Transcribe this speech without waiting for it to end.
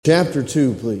Chapter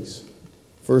 2, please.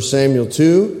 1 Samuel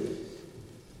 2.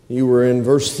 You were in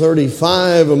verse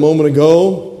 35 a moment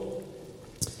ago.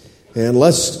 And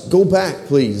let's go back,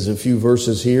 please, a few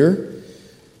verses here.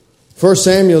 1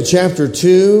 Samuel chapter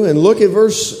 2, and look at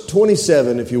verse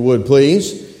 27, if you would,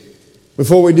 please.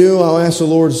 Before we do, I'll ask the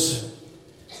Lord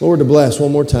to bless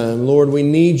one more time. Lord, we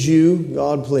need you.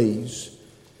 God, please.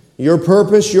 Your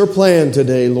purpose, your plan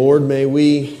today, Lord, may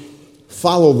we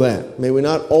follow that. May we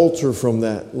not alter from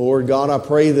that. Lord God, I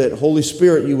pray that Holy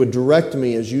Spirit, you would direct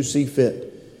me as you see fit.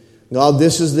 God,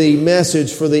 this is the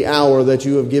message for the hour that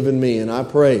you have given me. And I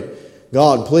pray,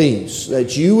 God, please,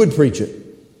 that you would preach it.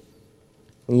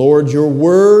 And Lord, your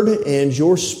word and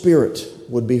your spirit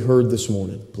would be heard this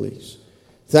morning, please.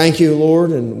 Thank you,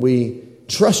 Lord, and we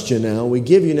trust you now. We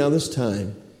give you now this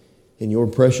time in your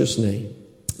precious name.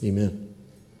 Amen.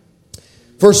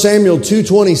 1 Samuel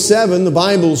 2:27, the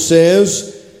Bible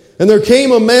says, "And there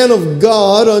came a man of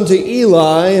God unto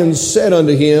Eli, and said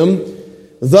unto him,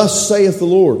 Thus saith the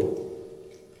Lord,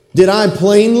 Did I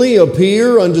plainly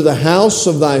appear unto the house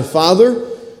of thy father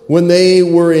when they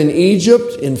were in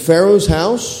Egypt in Pharaoh's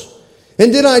house?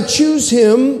 And did I choose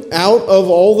him out of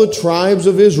all the tribes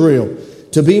of Israel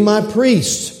to be my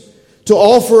priest, to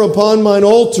offer upon mine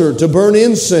altar, to burn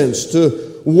incense, to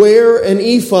wear an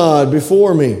ephod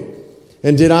before me?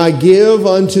 And did I give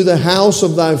unto the house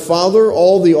of thy father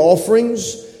all the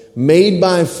offerings made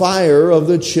by fire of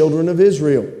the children of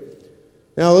Israel?"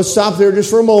 Now let's stop there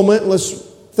just for a moment. Let's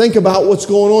think about what's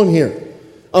going on here.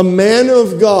 A man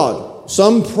of God,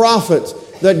 some prophet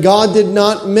that God did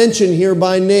not mention here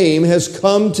by name, has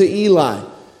come to Eli.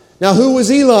 Now who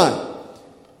was Eli?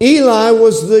 Eli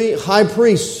was the high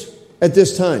priest at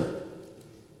this time.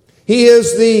 He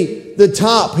is the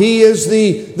top. He is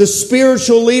the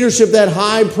spiritual leadership, that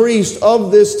high priest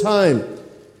of this time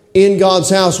in God's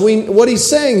house. What he's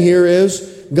saying here is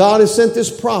God has sent this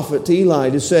prophet to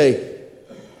Eli to say,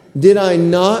 "Did I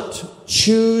not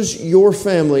choose your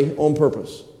family on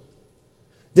purpose?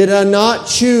 Did I not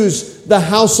choose the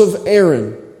house of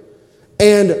Aaron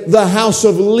and the house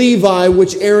of Levi,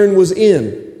 which Aaron was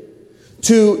in,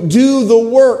 to do the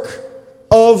work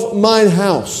of mine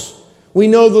house?" We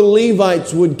know the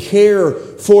Levites would care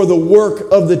for the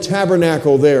work of the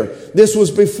tabernacle there. This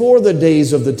was before the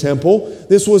days of the temple.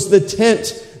 This was the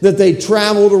tent that they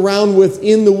traveled around with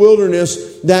in the wilderness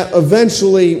that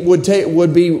eventually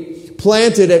would be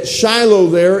planted at Shiloh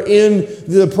there in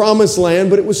the promised land,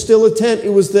 but it was still a tent.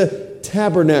 It was the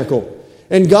tabernacle.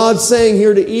 And God's saying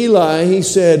here to Eli, he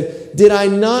said, "Did I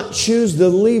not choose the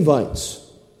Levites?"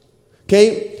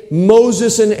 Okay,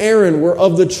 Moses and Aaron were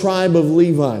of the tribe of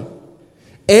Levi.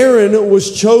 Aaron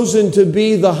was chosen to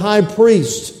be the high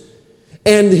priest,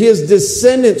 and his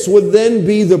descendants would then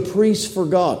be the priests for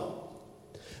God.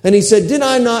 And he said, "Did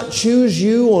I not choose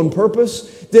you on purpose?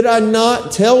 Did I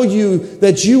not tell you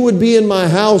that you would be in my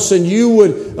house and you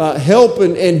would help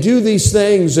and do these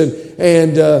things?"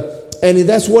 And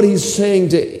that's what he's saying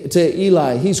to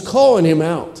Eli. He's calling him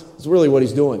out. That's really what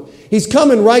he's doing. He's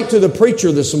coming right to the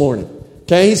preacher this morning.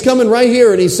 Okay, he's coming right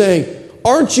here and he's saying,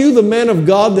 "Aren't you the man of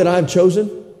God that I've chosen?"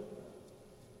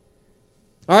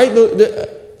 All right,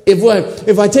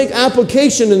 if I take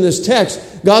application in this text,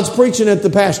 God's preaching at the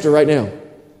pastor right now.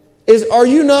 Are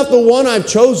you not the one I've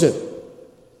chosen?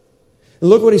 And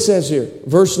look what he says here,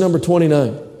 verse number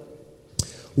 29.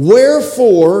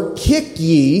 "Wherefore kick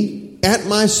ye at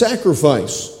my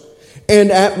sacrifice and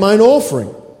at mine offering,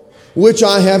 which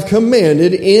I have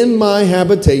commanded in my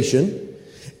habitation,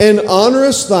 and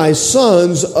honorest thy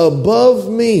sons above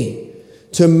me,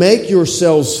 to make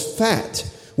yourselves fat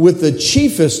with the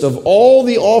chiefest of all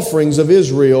the offerings of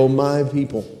Israel, my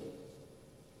people."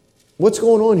 What's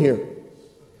going on here?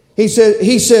 He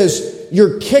says,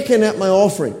 "You're kicking at my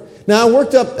offering." Now I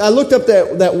looked up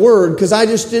that word because I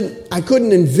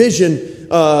couldn't envision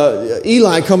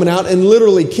Eli coming out and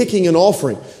literally kicking an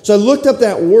offering. So I looked up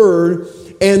that word,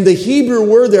 and the Hebrew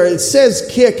word there, it says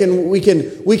kick, and we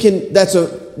can that's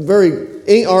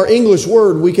our English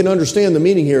word, we can understand the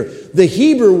meaning here. The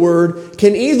Hebrew word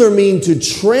can either mean to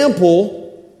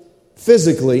trample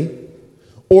physically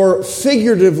or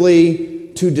figuratively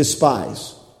to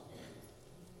despise.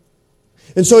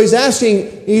 And so he's asking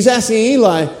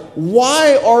Eli,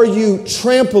 why are you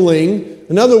trampling?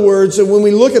 In other words, when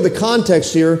we look at the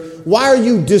context here, why are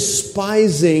you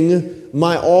despising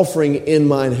my offering in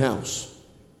mine house?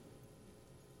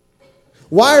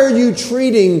 Why are you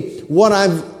treating what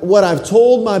I've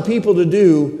told my people to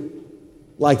do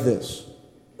like this?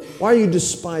 Why are you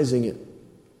despising it?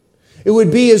 It would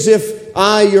be as if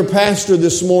I, your pastor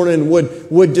this morning,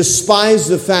 would despise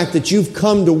the fact that you've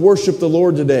come to worship the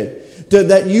Lord today.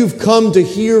 that you've come to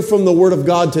hear from the Word of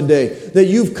God today, that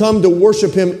you've come to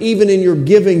worship Him even in your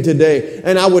giving today.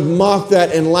 And I would mock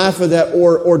that and laugh at that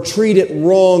or treat it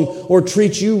wrong or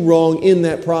treat you wrong in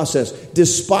that process,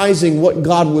 despising what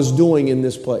God was doing in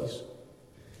this place.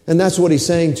 And that's what He's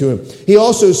saying to him. He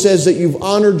also says that you've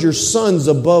honored your sons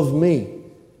above me.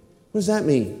 What does that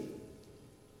mean?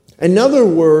 In other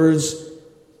words,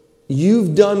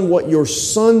 you've done what your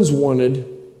sons wanted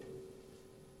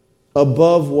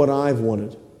above what I've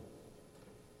wanted.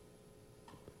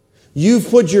 You've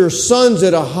put your sons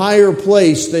at a higher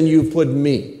place than you've put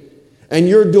me. And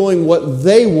you're doing what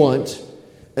they want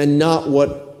and not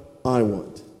what I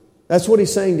want. That's what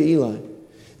He's saying to Eli.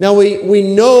 Now we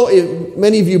know, if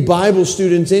many of you Bible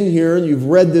students in here, you've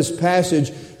read this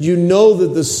passage, you know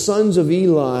that the sons of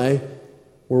Eli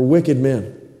were wicked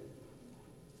men.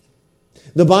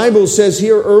 The Bible says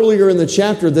here earlier in the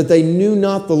chapter that they knew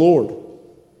not the Lord.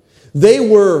 They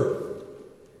were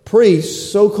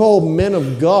priests, so-called men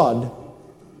of God,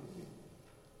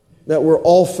 that were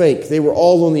all fake. They were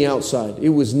all on the outside. It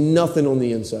was nothing on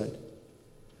the inside.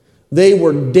 They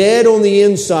were dead on the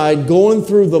inside, going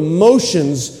through the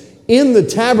motions in the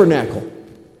tabernacle.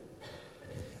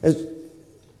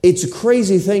 It's a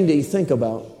crazy thing to think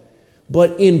about.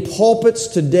 But in pulpits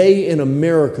today in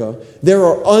America, there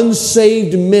are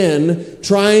unsaved men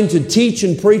trying to teach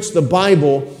and preach the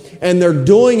Bible, and they're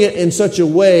doing it in such a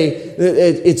way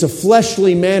that it's a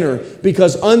fleshly manner,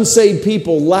 because unsaved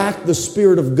people lack the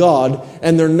Spirit of God,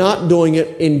 and they're not doing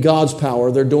it in God's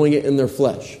power. They're doing it in their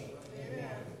flesh.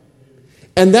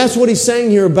 And that's what He's saying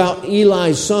here about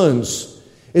Eli's sons,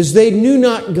 is they knew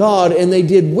not God and they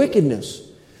did wickedness.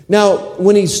 Now,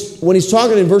 when he's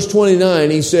talking in verse 29,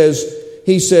 he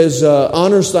says,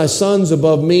 honors thy sons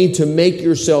above me to make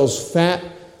yourselves fat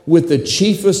with the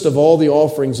chiefest of all the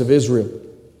offerings of Israel.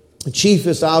 The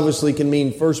chiefest obviously can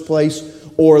mean first place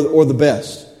or the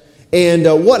best.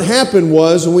 And what happened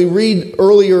was, and we read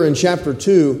earlier in chapter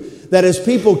 2, that as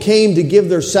people came to give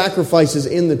their sacrifices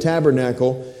in the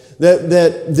tabernacle, that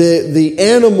the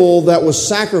animal that was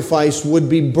sacrificed would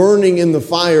be burning in the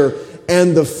fire,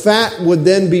 and the fat would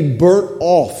then be burnt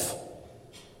off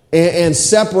and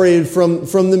separated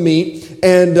from the meat.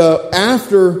 And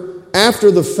after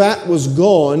the fat was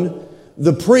gone,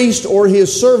 the priest or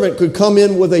his servant could come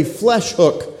in with a flesh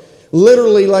hook,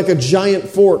 literally like a giant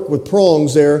fork with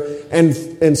prongs there,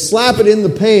 and slap it in the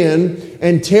pan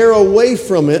and tear away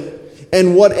from it.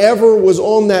 And whatever was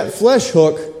on that flesh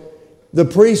hook, the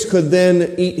priest could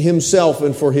then eat himself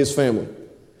and for his family.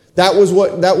 That was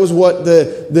what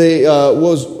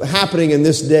was happening in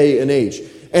this day and age.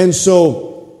 And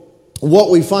so what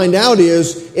we find out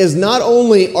is not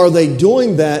only are they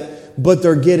doing that, but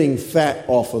they're getting fat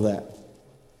off of that.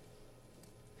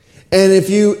 And if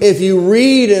you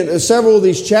read in several of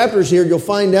these chapters here, you'll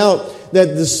find out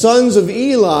that the sons of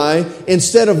Eli,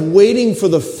 instead of waiting for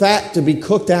the fat to be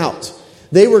cooked out,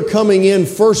 they were coming in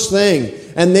first thing,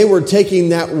 and they were taking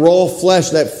that raw flesh,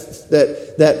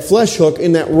 that flesh hook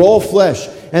in that raw flesh,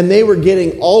 and they were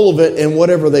getting all of it and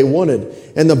whatever they wanted.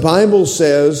 And the Bible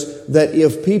says that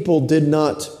if people did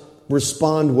not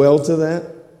respond well to that,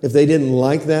 if they didn't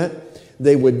like that,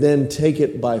 they would then take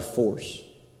it by force.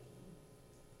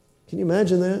 Can you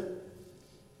imagine that?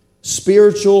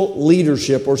 Spiritual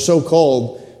leadership, or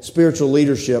so-called spiritual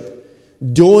leadership,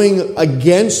 doing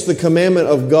against the commandment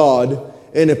of God,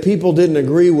 and if people didn't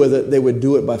agree with it, they would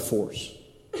do it by force.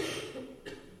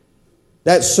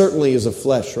 That certainly is a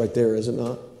flesh right there, is it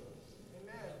not?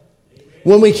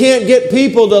 When we can't get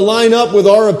people to line up with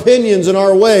our opinions and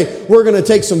our way, we're going to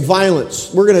take some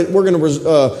violence. We're going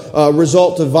to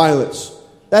result to violence.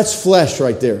 That's flesh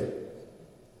right there.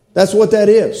 That's what that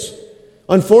is.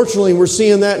 Unfortunately, we're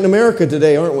seeing that in America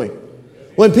today, aren't we?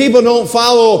 When people don't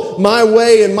follow my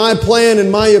way and my plan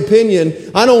and my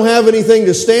opinion, I don't have anything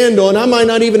to stand on. I might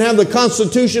not even have the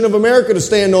Constitution of America to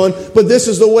stand on, but this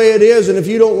is the way it is, and if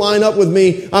you don't line up with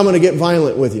me, I'm going to get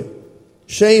violent with you.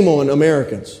 Shame on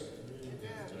Americans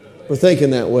for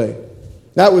thinking that way.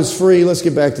 That was free. Let's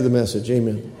get back to the message.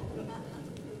 Amen.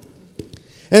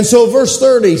 And so verse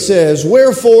 30 says,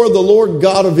 wherefore the Lord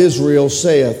God of Israel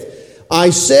saith, I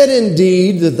said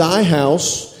indeed that thy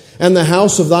house and the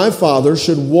house of thy father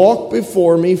should walk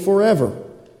before me forever.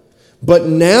 But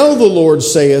now the Lord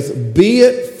saith, be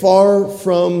it far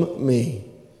from me.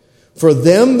 For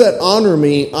them that honor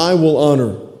me I will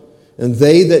honor, and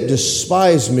they that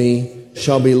despise me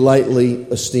shall be lightly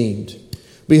esteemed.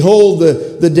 Behold,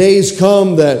 the days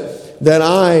come that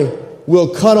I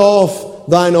will cut off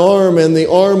thine arm and the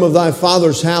arm of thy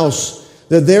father's house,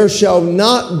 that there shall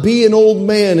not be an old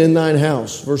man in thine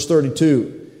house. Verse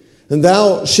 32. And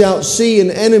thou shalt see an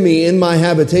enemy in my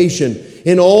habitation,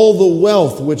 in all the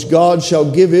wealth which God shall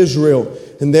give Israel,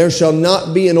 and there shall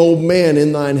not be an old man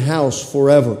in thine house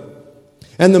forever.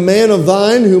 And the man of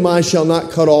thine, whom I shall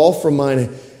not cut off from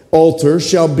mine altar,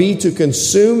 shall be to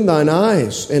consume thine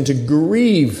eyes, and to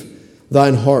grieve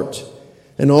thine heart.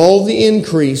 And all the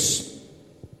increase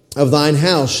of thine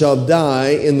house shall die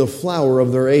in the flower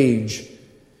of their age.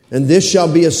 And this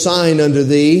shall be a sign unto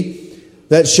thee,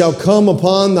 that shall come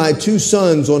upon thy two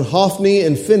sons, on Hophni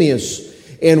and Phinehas.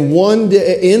 And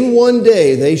in one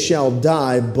day they shall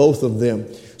die, both of them.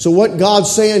 So what God's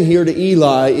saying here to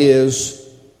Eli is,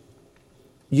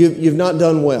 you've not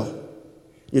done well.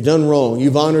 You've done wrong.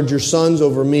 You've honored your sons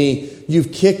over me.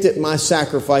 You've kicked at my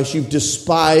sacrifice. You've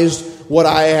despised what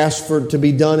I asked for to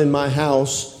be done in my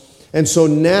house. And so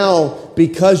now,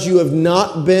 because you have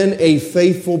not been a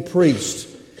faithful priest,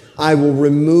 I will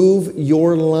remove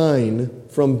your line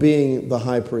from being the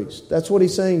high priest. That's what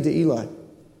he's saying to Eli.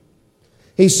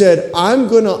 He said, I'm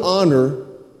going to honor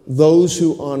those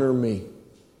who honor me.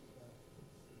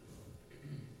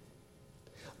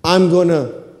 I'm going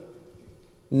to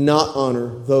not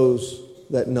honor those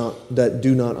that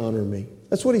do not honor me.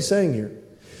 That's what he's saying here.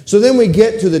 So then we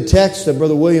get to the text that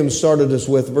Brother Williams started us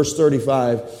with, verse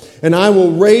 35. And I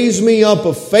will raise me up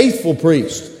a faithful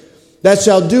priest that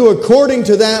shall do according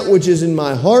to that which is in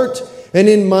my heart and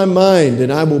in my mind.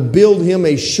 And I will build him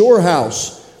a sure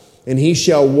house, and he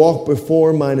shall walk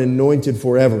before mine anointed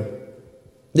forever.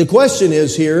 The question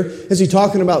is here, is he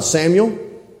talking about Samuel?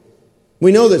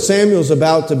 We know that Samuel's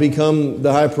about to become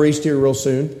the high priest here real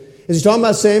soon. Is he talking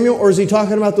about Samuel, or is he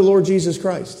talking about the Lord Jesus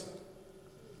Christ?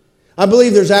 I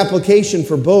believe there's application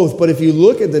for both, but if you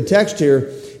look at the text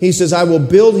here, he says, I will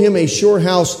build him a sure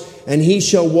house, and he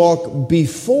shall walk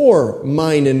before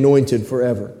mine anointed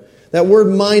forever. That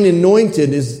word mine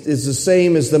anointed is the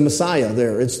same as the Messiah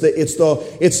there. It's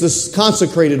the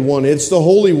consecrated one. It's the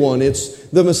holy one. It's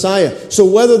the Messiah. So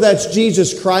whether that's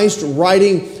Jesus Christ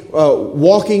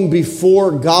walking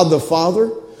before God the Father,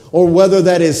 or whether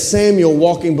that is Samuel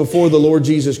walking before the Lord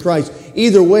Jesus Christ,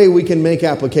 either way we can make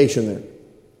application there.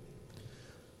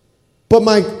 But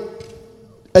my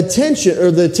attention,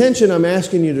 or the attention I'm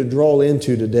asking you to draw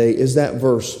into today, is that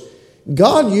verse.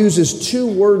 God uses two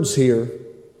words here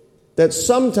that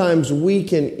sometimes we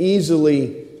can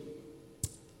easily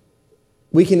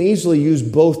use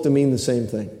both to mean the same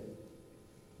thing.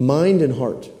 Mind and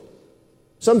heart.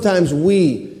 Sometimes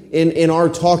we, in our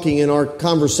talking, in our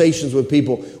conversations with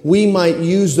people, we might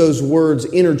use those words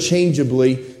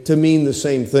interchangeably to mean the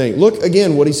same thing. Look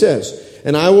again what he says.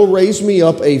 And I will raise me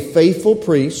up a faithful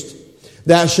priest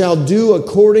that shall do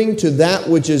according to that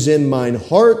which is in mine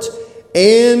heart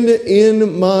and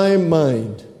in my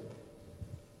mind.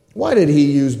 Why did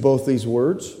he use both these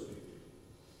words?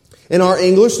 In our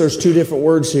English, there's two different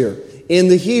words here. In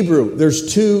the Hebrew,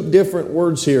 there's two different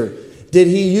words here. Did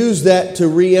he use that to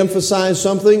re-emphasize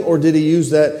something, or did he use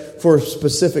that for a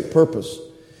specific purpose?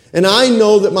 And I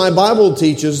know that my Bible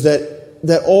teaches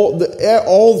that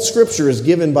all Scripture is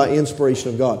given by inspiration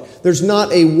of God. There's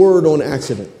not a word on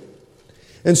accident.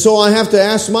 And so I have to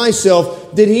ask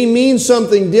myself, did he mean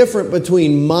something different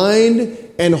between mind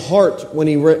and heart when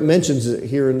he mentions it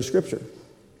here in the Scripture?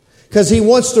 Because he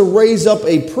wants to raise up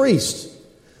a priest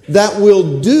that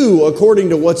will do according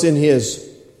to what's in his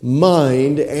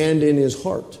mind and in his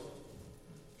heart.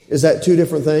 Is that two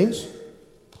different things?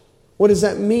 What does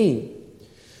that mean?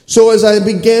 So as I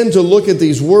began to look at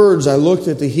these words, I looked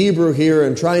at the Hebrew here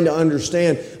and trying to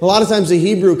understand. A lot of times the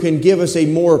Hebrew can give us a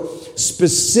more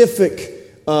specific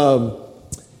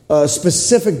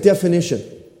definition.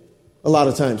 A lot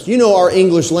of times. You know, our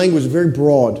English language is very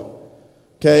broad.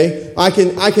 Okay? I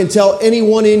can tell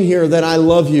anyone in here that I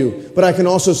love you, but I can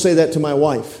also say that to my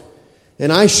wife.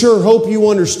 And I sure hope you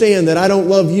understand that I don't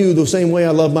love you the same way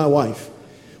I love my wife.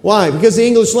 Why? Because the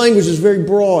English language is very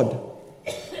broad.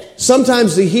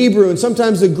 Sometimes the Hebrew and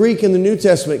sometimes the Greek in the New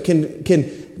Testament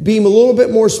can be a little bit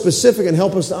more specific and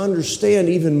help us to understand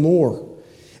even more.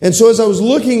 And so as I was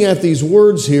looking at these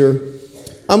words here,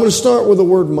 I'm going to start with the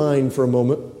word mind for a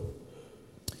moment.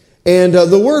 And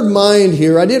the word mind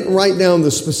here, I didn't write down the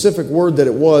specific word that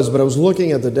it was, but I was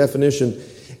looking at the definition.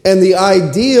 And the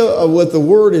idea of what the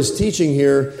word is teaching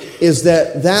here is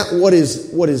that what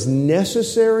is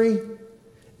necessary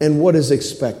and what is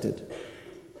expected.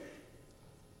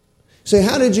 Say,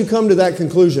 how did you come to that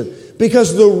conclusion?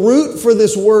 Because the root for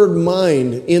this word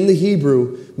mind in the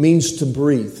Hebrew means to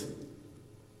breathe.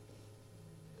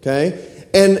 Okay?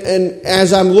 And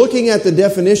as I'm looking at the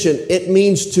definition, it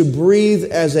means to breathe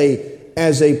as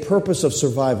a purpose of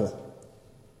survival.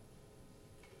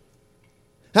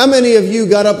 How many of you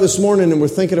got up this morning and were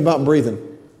thinking about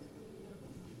breathing?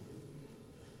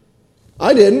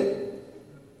 I didn't.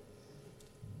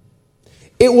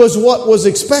 It was what was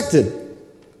expected.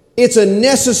 It's a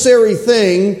necessary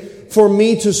thing for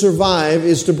me to survive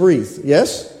is to breathe.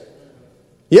 Yes?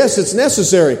 Yes, it's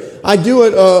necessary. I do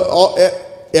it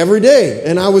every day,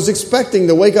 and I was expecting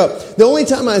to wake up. The only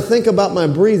time I think about my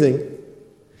breathing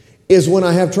is when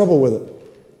I have trouble with it.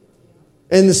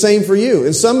 And the same for you.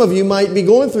 And some of you might be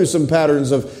going through some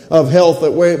patterns of health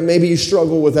that where maybe you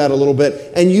struggle with that a little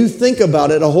bit, and you think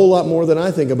about it a whole lot more than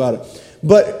I think about it.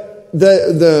 But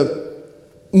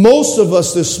most of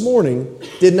us this morning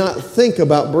did not think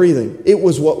about breathing. It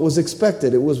was what was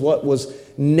expected. It was what was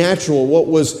natural, what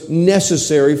was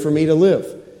necessary for me to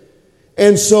live.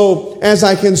 And so, as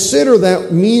I consider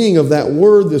that meaning of that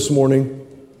word this morning,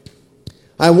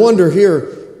 I wonder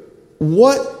here,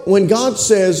 when God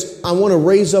says, I want to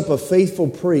raise up a faithful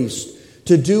priest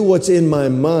to do what's in my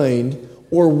mind,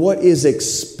 or what is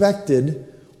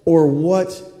expected, or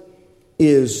what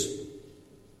is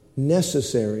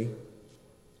necessary,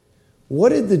 what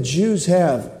did the Jews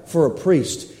have for a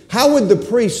priest? How would the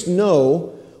priest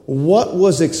know what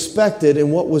was expected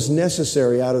and what was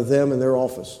necessary out of them and their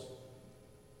office?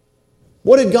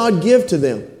 What did God give to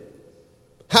them?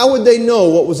 How would they know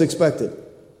what was expected?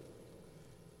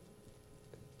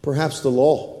 Perhaps the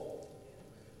law.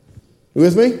 You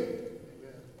with me?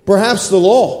 Perhaps the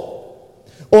law.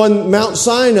 On Mount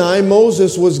Sinai,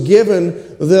 Moses was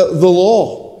given the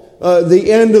law.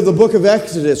 The end of the book of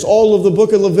Exodus, all of the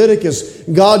book of Leviticus,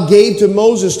 God gave to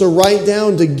Moses to write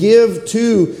down, to give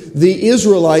to the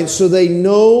Israelites so they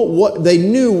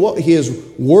knew what His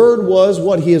word was,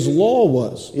 what His law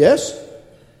was. Yes?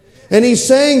 And He's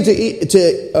saying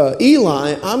to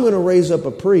Eli, I'm going to raise up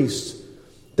a priest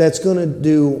that's going to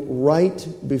do right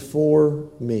before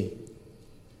me.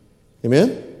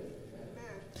 Amen?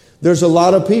 There's a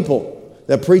lot of people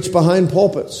that preach behind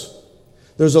pulpits.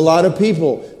 There's a lot of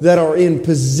people that are in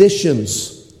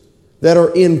positions, that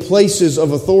are in places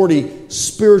of authority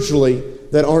spiritually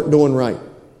that aren't doing right.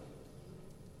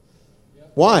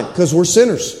 Why? Because we're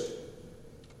sinners.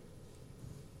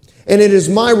 And it is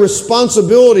my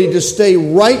responsibility to stay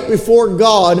right before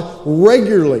God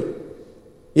regularly.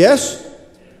 Yes?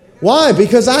 Why?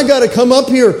 Because I got to come up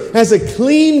here as a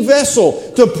clean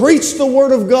vessel to preach the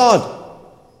Word of God.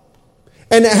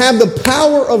 And to have the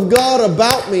power of God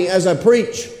about me as I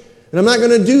preach. And I'm not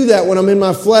going to do that when I'm in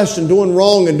my flesh and doing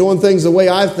wrong and doing things the way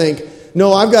I think.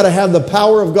 No, I've got to have the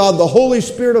power of God, the Holy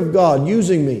Spirit of God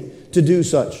using me to do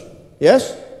such.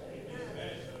 Yes?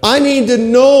 I need to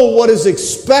know what is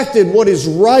expected, what is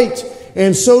right.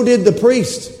 And so did the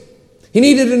priest. He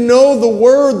needed to know the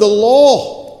Word, the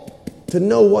law, to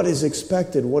know what is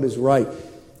expected, what is right.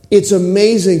 It's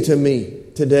amazing to me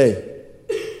today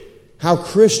how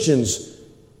Christians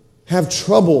have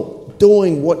trouble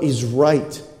doing what is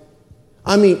right.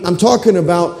 I mean, I'm talking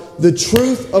about the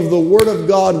truth of the Word of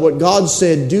God, what God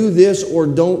said, do this or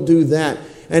don't do that.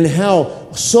 And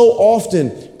how so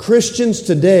often Christians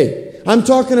today, I'm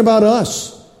talking about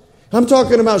us. I'm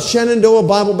talking about Shenandoah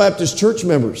Bible Baptist Church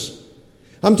members.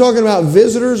 I'm talking about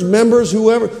visitors, members,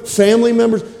 whoever, family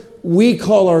members. We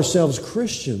call ourselves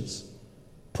Christians.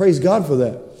 Praise God for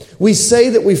that. We say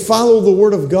that we follow the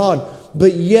Word of God.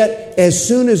 But yet, as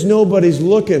soon as nobody's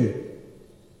looking,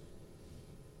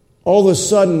 all of a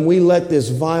sudden we let this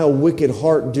vile, wicked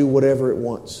heart do whatever it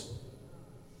wants.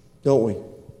 Don't we?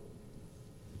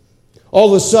 All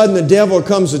of a sudden the devil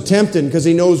comes to tempting because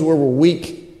he knows where we're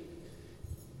weak.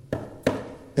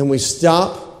 And we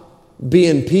stop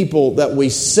being people that we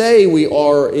say we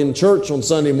are in church on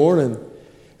Sunday morning.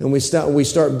 And we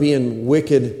start being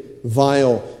wicked,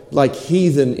 vile, like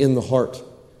heathen in the heart.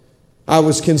 I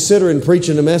was considering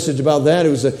preaching a message about that. It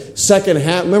was the second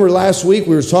half. Remember last week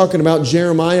we were talking about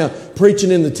Jeremiah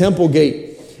preaching in the temple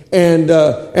gate. And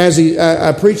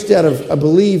I preached out of, I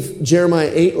believe,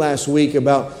 Jeremiah 8 last week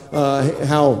about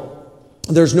how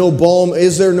there's no balm.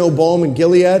 Is there no balm in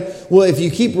Gilead? Well, if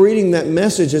you keep reading that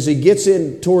message as he gets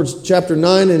in towards chapter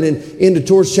 9 and then into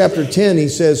towards chapter 10, he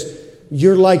says,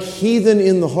 you're like heathen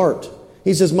in the heart.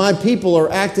 He says, my people are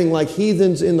acting like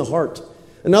heathens in the heart.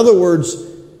 In other words,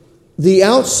 the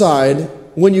outside,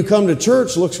 when you come to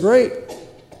church, looks great.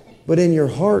 But in your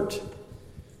heart,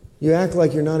 you act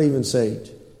like you're not even saved.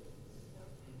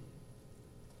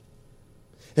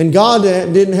 And God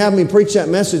didn't have me preach that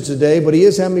message today, but He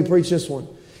is having me preach this one.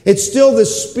 It's still the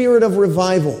spirit of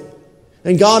revival.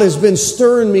 And God has been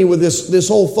stirring me with this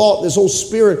whole thought, this whole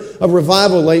spirit of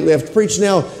revival lately. I've preached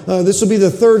now, this will be the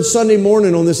third Sunday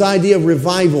morning on this idea of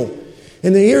revival.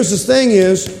 And then here's the thing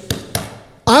is,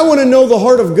 I want to know the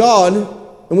heart of God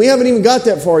and we haven't even got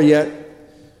that far yet.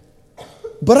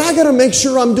 But I got to make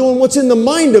sure I'm doing what's in the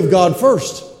mind of God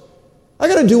first. I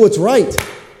got to do what's right.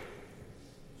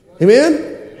 Amen?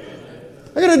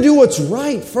 I got to do what's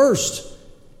right first.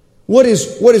 What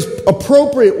is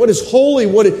appropriate, what is holy,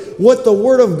 what the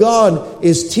Word of God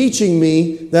is teaching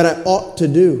me that I ought to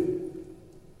do.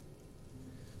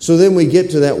 So then we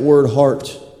get to that word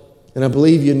heart. And I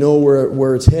believe you know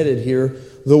where it's headed here.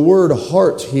 The word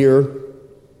heart here,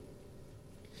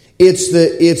 it's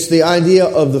the idea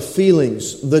of the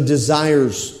feelings, the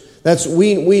desires.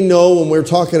 We know when we're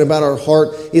talking about our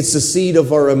heart, it's the seat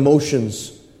of our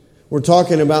emotions. We're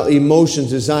talking about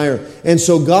emotions, desire. And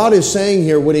so God is saying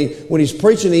here, when He's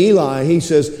preaching to Eli, He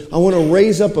says, I want to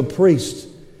raise up a priest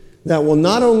that will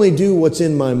not only do what's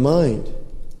in my mind,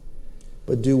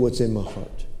 but do what's in my heart.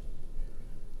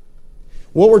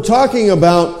 What we're talking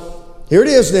about, here it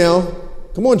is now.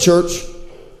 Come on, church.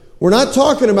 We're not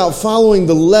talking about following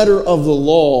the letter of the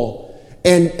law.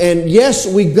 And yes,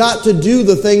 we've got to do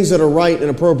the things that are right and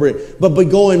appropriate, but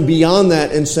going beyond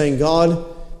that and saying, God,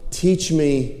 teach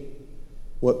me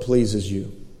what pleases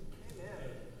you.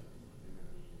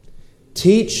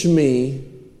 Teach me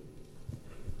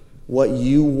what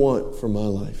you want for my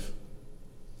life.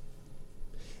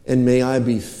 And may I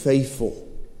be faithful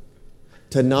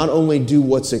to not only do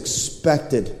what's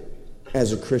expected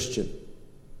as a Christian,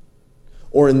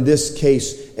 or in this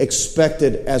case,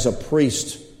 expected as a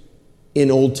priest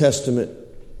in Old Testament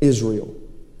Israel,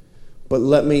 but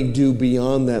let me do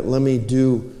beyond that. Let me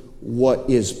do what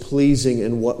is pleasing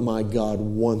and what my God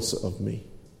wants of me.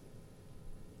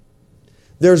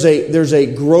 There's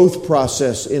a growth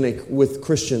process with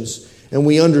Christians, and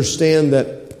we understand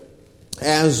that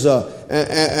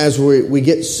as we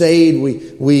get saved,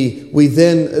 we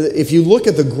then, if you look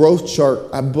at the growth chart,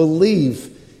 I believe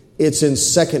it's in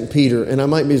 2 Peter, and I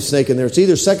might be mistaken there. It's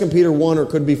either 2 Peter 1 or it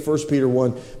could be 1 Peter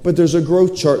 1, but there's a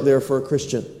growth chart there for a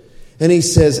Christian. And he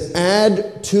says,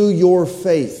 add to your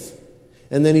faith.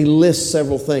 And then he lists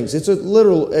several things. It's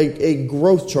a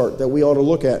growth chart that we ought to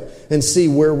look at and see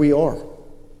where we are.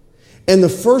 And the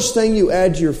first thing you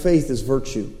add to your faith is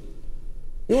virtue.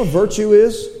 You know what virtue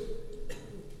is?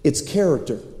 It's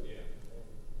character.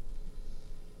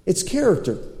 It's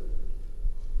character.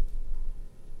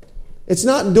 It's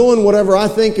not doing whatever I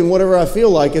think and whatever I feel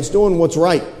like. It's doing what's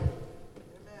right.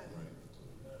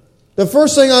 The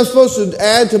first thing I'm supposed to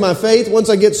add to my faith once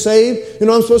I get saved,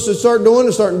 I'm supposed to start doing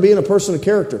is starting being a person of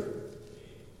character.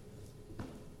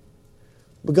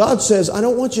 But God says, I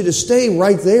don't want you to stay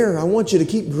right there. I want you to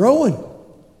keep growing.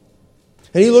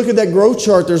 And you look at that growth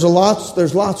chart, there's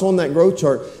lots on that growth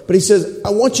chart. But He says, I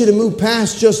want you to move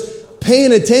past just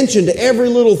paying attention to every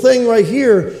little thing right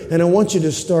here. And I want you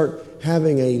to start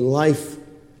having a life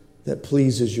that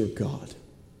pleases your God.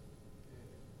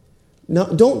 Now,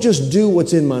 don't just do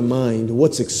what's in my mind,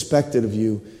 what's expected of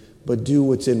you, but do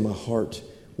what's in my heart,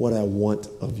 what I want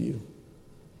of you,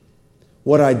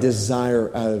 what I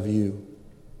desire out of you.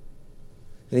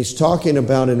 And He's talking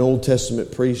about an Old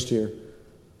Testament priest here.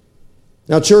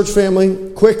 Now, church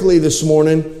family, quickly this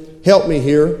morning, help me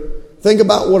here. Think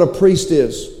about what a priest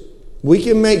is. We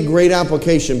can make great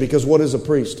application because what is a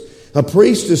priest? A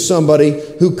priest is somebody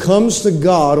who comes to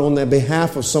God on the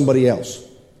behalf of somebody else.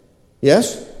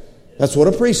 Yes? That's what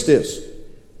a priest is.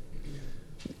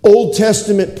 Old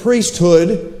Testament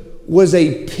priesthood was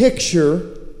a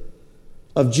picture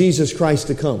of Jesus Christ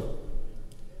to come.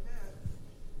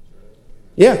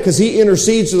 Yeah, because He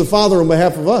intercedes to the Father on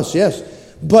behalf of us, yes.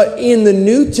 But in the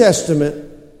New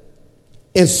Testament,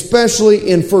 especially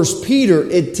in 1 Peter,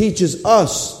 it teaches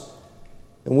us,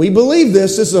 and we believe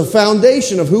this is a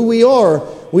foundation of who we are.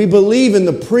 We believe in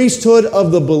the priesthood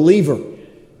of the believer.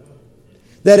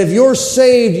 That if you're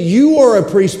saved, you are a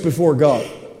priest before God.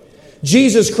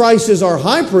 Jesus Christ is our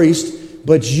high priest,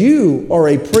 but you are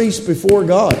a priest before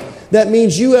God. That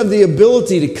means you have the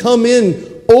ability to come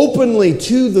in openly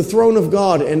to the throne of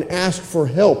God and ask for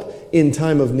help in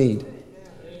time of need.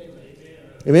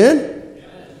 Amen?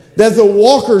 That the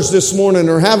walkers this morning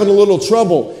are having a little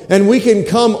trouble, and we can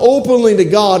come openly to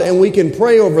God and we can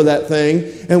pray over that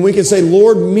thing, and we can say,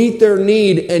 Lord, meet their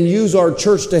need and use our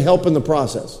church to help in the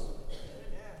process.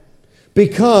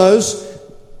 Because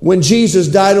when Jesus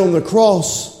died on the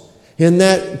cross and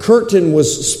that curtain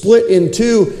was split in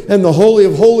two and the Holy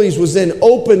of Holies was then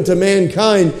open to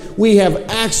mankind, we have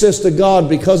access to God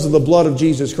because of the blood of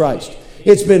Jesus Christ.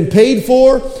 It's been paid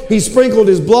for. He sprinkled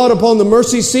His blood upon the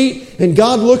mercy seat, and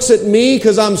God looks at me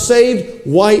because I'm saved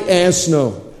white as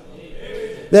snow.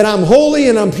 That I'm holy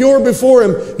and I'm pure before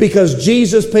Him because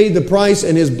Jesus paid the price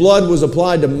and His blood was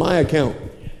applied to my account.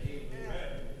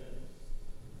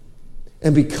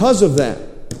 And because of that,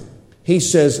 He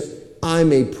says,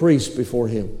 I'm a priest before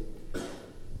Him.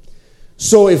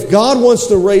 So if God wants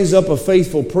to raise up a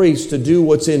faithful priest to do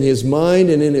what's in his mind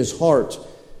and in his heart,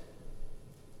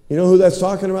 you know who that's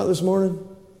talking about this morning?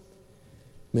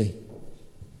 Me.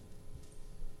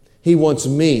 He wants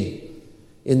me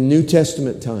in New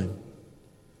Testament time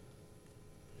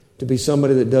to be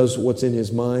somebody that does what's in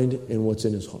his mind and what's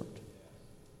in his heart.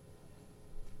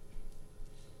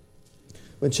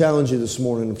 I'm going to challenge you this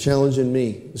morning. I'm challenging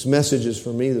me. This message is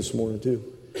for me this morning too.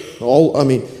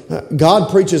 God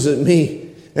preaches at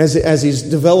me as He's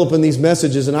developing these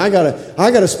messages, and I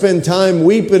gotta spend time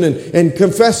weeping and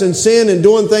confessing sin and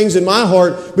doing things in my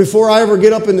heart before I ever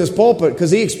get up in this pulpit,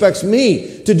 because He expects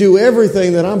me to do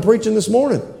everything that I'm preaching this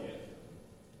morning.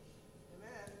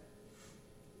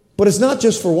 But it's not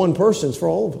just for one person, it's for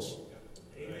all of us.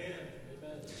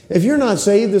 If you're not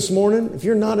saved this morning, if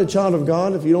you're not a child of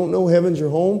God, if you don't know heaven's your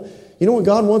home, you know what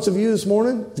God wants of you this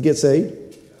morning? To get saved.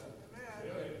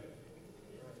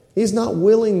 He's not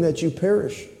willing that you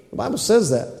perish. The Bible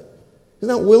says that. He's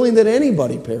not willing that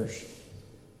anybody perish,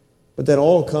 but that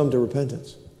all come to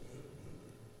repentance.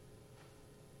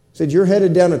 He said, you're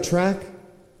headed down a track,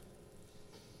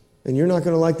 and you're not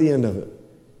going to like the end of it.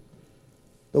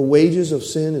 The wages of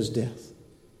sin is death.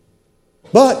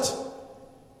 But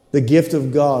the gift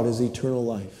of God is eternal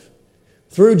life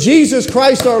through Jesus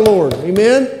Christ our Lord.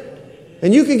 Amen?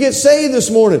 And you can get saved this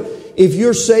morning. If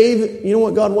you're saved, you know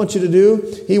what God wants you to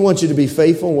do? He wants you to be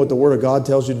faithful in what the Word of God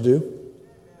tells you to do.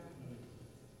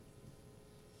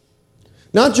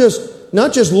 Not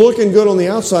just looking good on the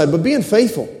outside, but being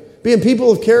faithful. Being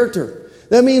people of character.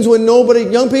 That means when nobody,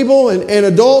 young people and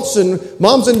adults and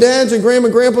moms and dads and grandma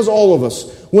and grandpas, all of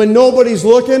us, when nobody's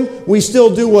looking, we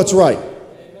still do what's right.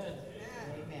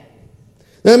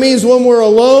 That means when we're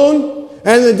alone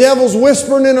and the devil's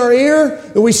whispering in our ear,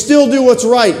 that we still do what's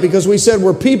right because we said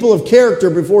we're people of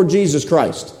character before Jesus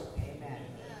Christ.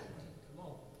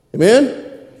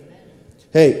 Amen?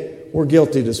 Hey, we're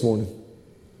guilty this morning.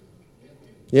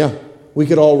 Yeah, we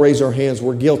could all raise our hands.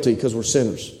 We're guilty because we're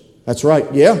sinners. That's right.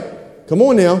 Yeah, come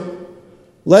on now.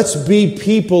 Let's be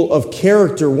people of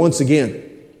character once again.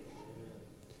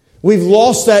 We've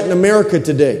lost that in America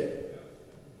today.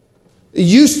 It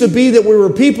used to be that we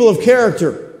were people of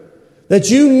character. That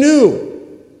you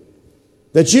knew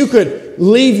that you could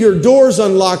leave your doors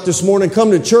unlocked this morning and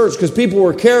come to church because people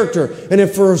were character. And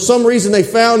if for some reason they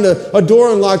found a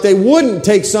door unlocked, they wouldn't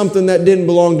take something that didn't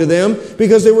belong to them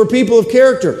because they were people of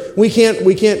character. We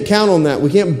can't count on that. We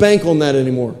can't bank on that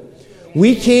anymore.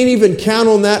 We can't even count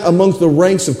on that amongst the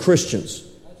ranks of Christians.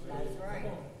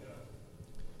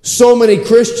 So many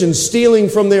Christians stealing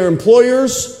from their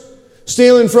employers,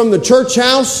 stealing from the church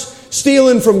house,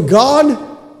 stealing from God,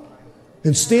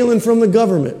 and stealing from the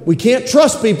government. We can't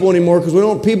trust people anymore because we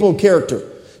don't have people of character.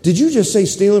 Did you just say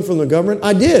stealing from the government?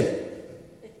 I did.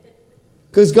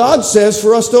 Because God says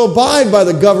for us to abide by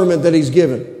the government that He's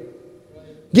given.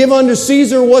 Give unto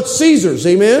Caesar what's Caesar's.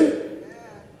 Amen?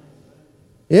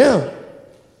 Yeah.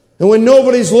 And when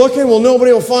nobody's looking, well,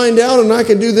 nobody will find out, and I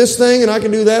can do this thing and I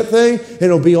can do that thing, and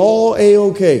it'll be all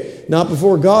A-okay. Not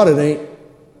before God it ain't.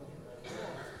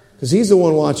 Because He's the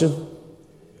one watching.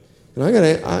 And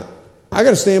I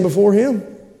got to stand before Him.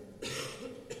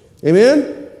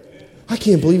 Amen? I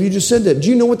can't believe you just said that. Do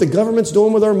you know what the government's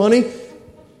doing with our money?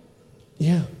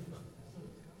 Yeah.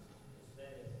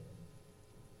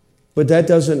 But that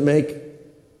doesn't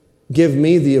give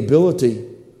me the ability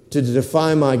to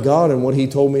defy my God and what He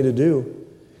told me to do.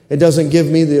 It doesn't give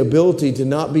me the ability to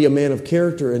not be a man of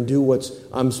character and do what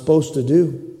I'm supposed to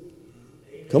do.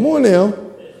 Come on now.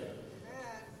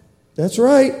 That's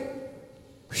right.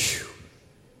 Whew.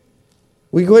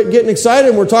 We quit getting excited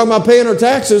and we're talking about paying our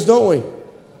taxes, don't we?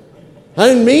 I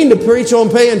didn't mean to preach on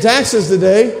paying taxes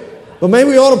today, but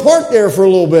maybe we ought to park there for a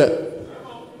little bit.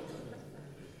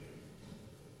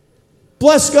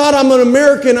 Bless God, I'm an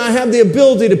American. I have the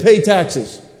ability to pay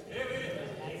taxes.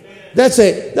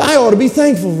 I ought to be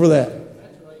thankful for that.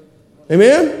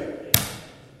 Amen?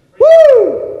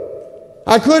 Woo!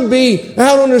 I could be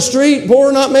out on the street,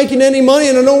 poor, not making any money,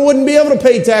 and I wouldn't be able to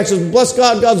pay taxes. Bless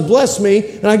God, God's blessed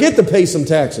me, and I get to pay some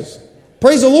taxes.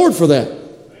 Praise the Lord for that.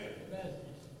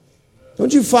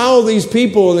 Don't you follow these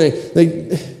people?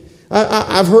 And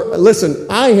I've heard. Listen,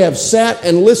 I have sat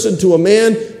and listened to a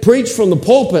man preach from the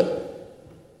pulpit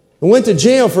and went to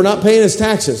jail for not paying his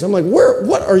taxes. I'm like,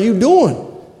 what are you doing?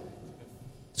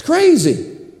 It's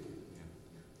crazy.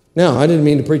 Now, I didn't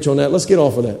mean to preach on that. Let's get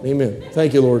off of that. Amen.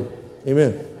 Thank you, Lord.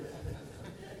 Amen.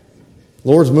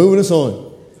 Lord's moving us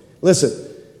on.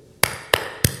 Listen,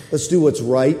 let's do what's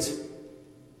right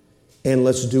and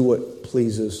let's do what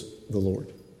pleases the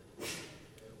Lord.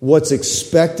 what's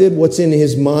expected, what's in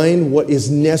his mind, what is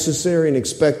necessary and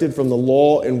expected from the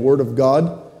law and word of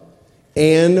God,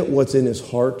 and what's in his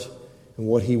heart and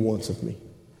what he wants of me.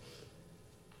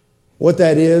 What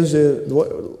that is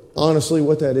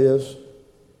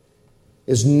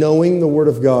knowing the Word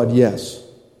of God, yes.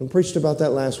 I preached about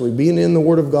that last week. Being in the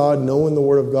Word of God, knowing the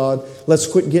Word of God. Let's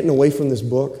quit getting away from this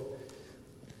book.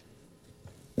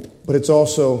 But it's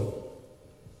also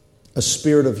a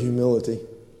spirit of humility.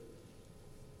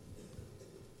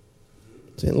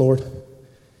 Saying, Lord,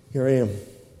 here I am.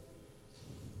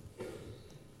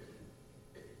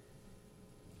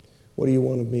 What do you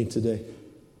want of me today?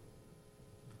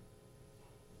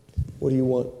 What do you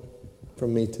want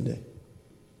from me today?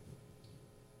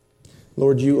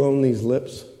 Lord, you own these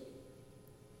lips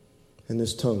and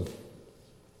this tongue.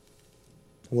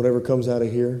 Whatever comes out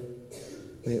of here,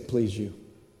 may it please you.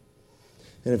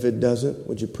 And if it doesn't,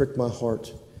 would you prick my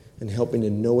heart and help me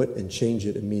to know it and change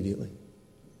it immediately?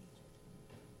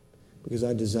 Because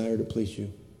I desire to please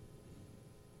you.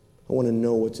 I want to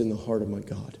know what's in the heart of my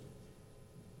God.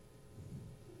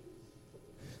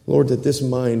 Lord, that this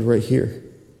mind right here,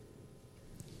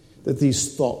 that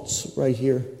these thoughts right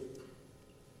here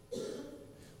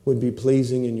would be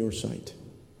pleasing in your sight.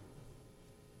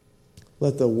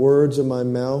 Let the words of my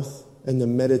mouth and the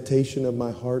meditation of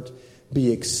my heart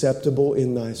be acceptable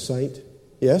in thy sight.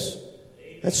 Yes?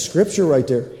 That's scripture right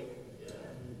there.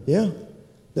 Yeah.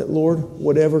 That, Lord,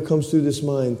 whatever comes through this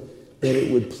mind, that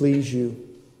it would please you.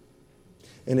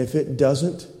 And if it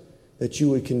doesn't, that you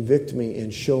would convict me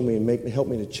and show me and help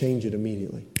me to change it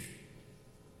immediately.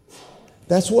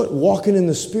 That's what walking in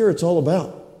the Spirit's all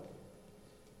about.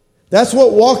 That's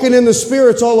what walking in the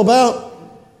Spirit's all about.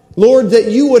 Lord,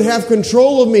 that you would have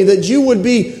control of me, that you would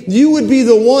be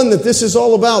the one that this is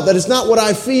all about, that it's not what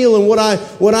I feel and what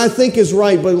I think is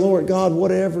right, but Lord God,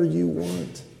 whatever you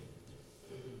want.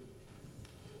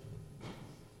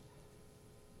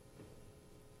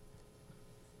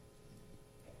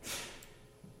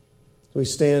 We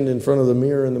stand in front of the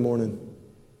mirror in the morning.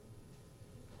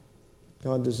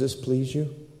 God, does this please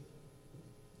you?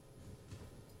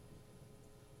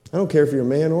 I don't care if you're a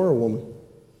man or a woman.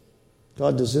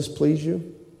 God, does this please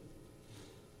you?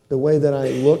 The way that I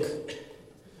look,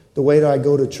 the way that I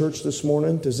go to church this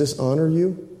morning, does this honor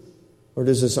you or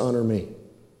does this honor me?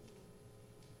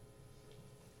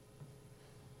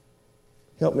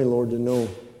 Help me, Lord, to know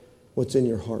what's in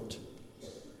your heart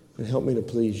and help me to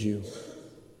please you.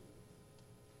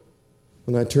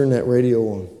 When I turn that radio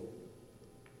on,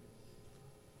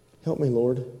 help me,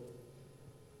 Lord,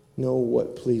 know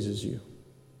what pleases you.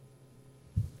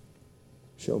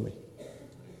 Show me.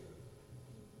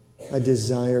 I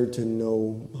desire to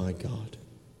know my God.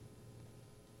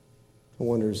 I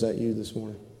wonder, is that you this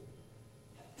morning?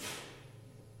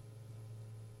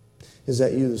 Is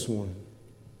that you this morning?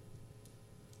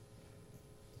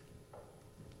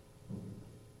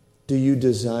 Do you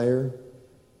desire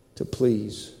to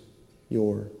please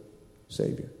your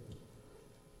Savior?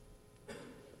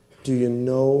 Do you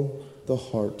know the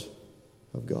heart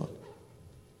of God?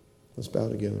 Let's bow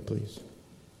together, please.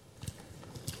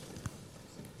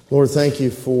 Lord, thank you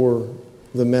for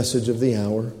the message of the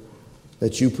hour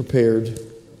that you prepared.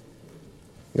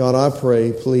 God, I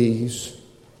pray, please,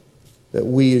 that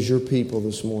we as your people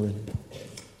this morning,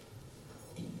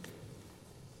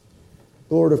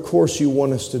 Lord, of course you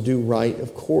want us to do right.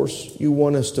 Of course you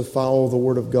want us to follow the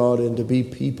Word of God and to be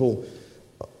people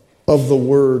of the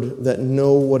Word that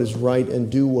know what is right and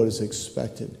do what is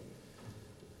expected.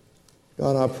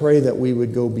 God, I pray that we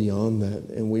would go beyond that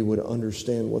and we would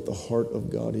understand what the heart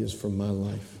of God is for my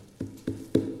life.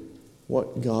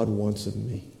 What God wants of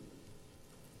me.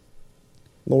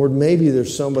 Lord, maybe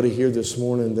there's somebody here this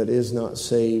morning that is not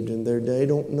saved and they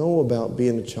don't know about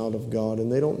being a child of God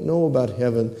and they don't know about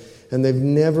heaven and they've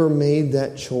never made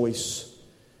that choice.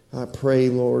 I pray,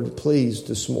 Lord, please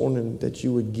this morning that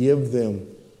you would give them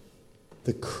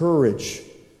the courage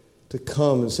to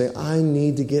come and say, I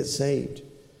need to get saved.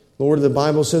 Lord, the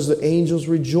Bible says the angels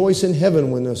rejoice in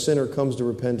heaven when a sinner comes to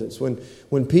repentance.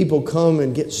 When people come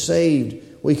and get saved,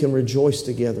 we can rejoice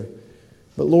together.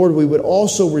 But Lord, we would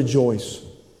also rejoice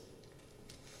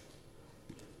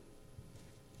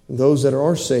in those that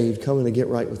are saved coming to get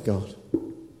right with God.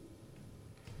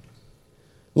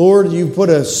 Lord, you put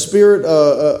a spirit,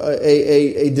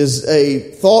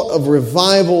 a thought of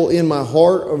revival in my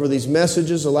heart over these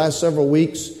messages the last several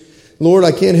weeks. Lord,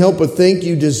 I can't help but think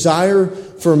you desire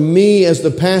for me as the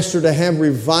pastor to have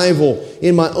revival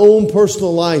in my own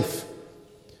personal life.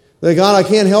 That God, I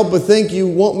can't help but think you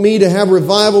want me to have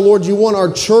revival. Lord, you want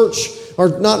our church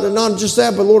not just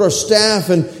that, but Lord, our staff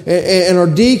and our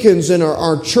deacons and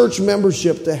our church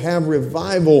membership to have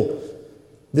revival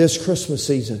this Christmas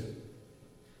season.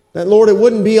 That, Lord, it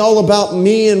wouldn't be all about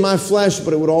me and my flesh,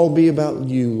 but it would all be about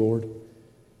you, Lord.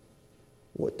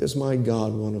 What does my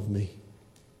God want of me?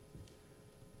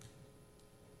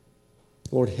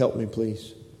 Lord, help me,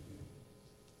 please,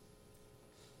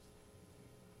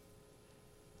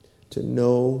 to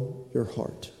know your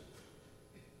heart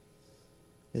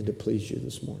and to please you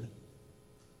this morning.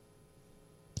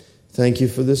 Thank you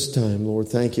for this time, Lord.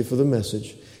 Thank you for the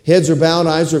message. Heads are bowed,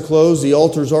 eyes are closed. The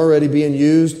altar's already being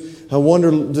used. I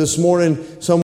wonder this morning, someone